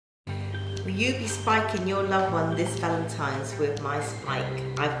Will you be spiking your loved one this Valentine's with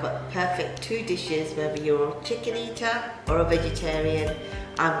mySpike? I've got perfect 2 dishes, whether you're a chicken eater or a vegetarian.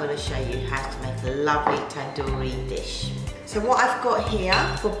 I'm going to show you how to make a lovely tandoori dish. So what I've got here,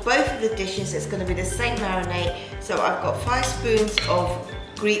 for both of the dishes, it's going to be the same marinade. So I've got 5 spoons of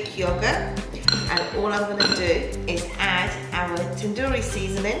Greek yogurt, and all I'm going to do is add our tandoori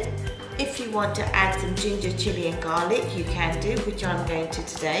seasoning. If you want to add some ginger, chilli and garlic, you can do, which I'm going to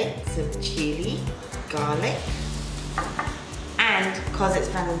today. Some chilli, garlic, and because it's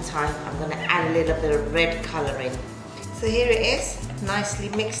Valentine, I'm going to add a little bit of red colouring. So here it is, nicely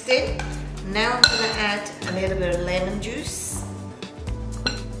mixed in. Now I'm going to add a little bit of lemon juice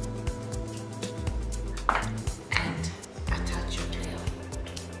and a touch of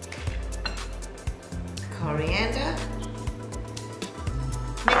coriander.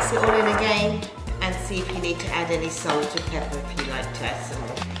 Mix it all in again and see if you need to add any salt or pepper if you like to add some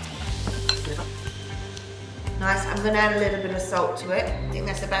more. Nice, I'm going to add a little bit of salt to it. I think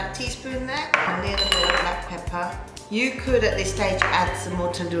that's about a teaspoon there. A little bit of black pepper. You could at this stage add some more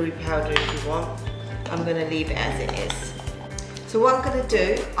tandoori powder if you want. I'm going to leave it as it is. So what I'm going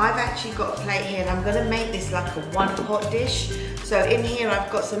to do, I've actually got a plate here and I'm going to make this like a one pot dish. So in here I've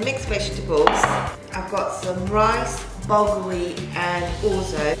got some mixed vegetables. I've got some rice, bulgur and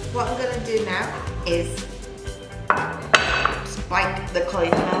orzo. What I'm going to do now is spike the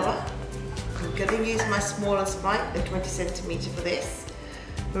cauliflower. I'm going to use my smaller spike, the 20 centimeter for this.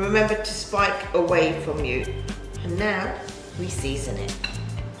 But remember to spike away from you. And now we season it.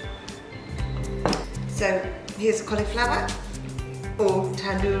 So here's cauliflower, all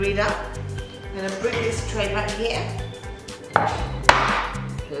tandooried up. I'm going to bring this tray back here.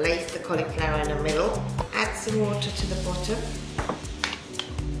 Place the cauliflower in the middle. Add some water to the bottom.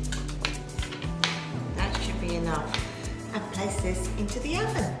 That should be enough. And place this into the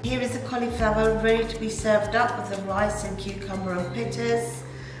oven. Here is the cauliflower ready to be served up with the rice and cucumber and bitters.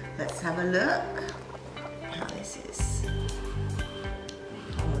 Let's have a look how this is.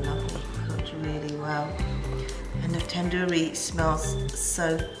 Oh, lovely, cooked really well. And the tandoori smells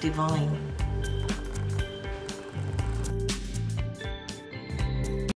so divine.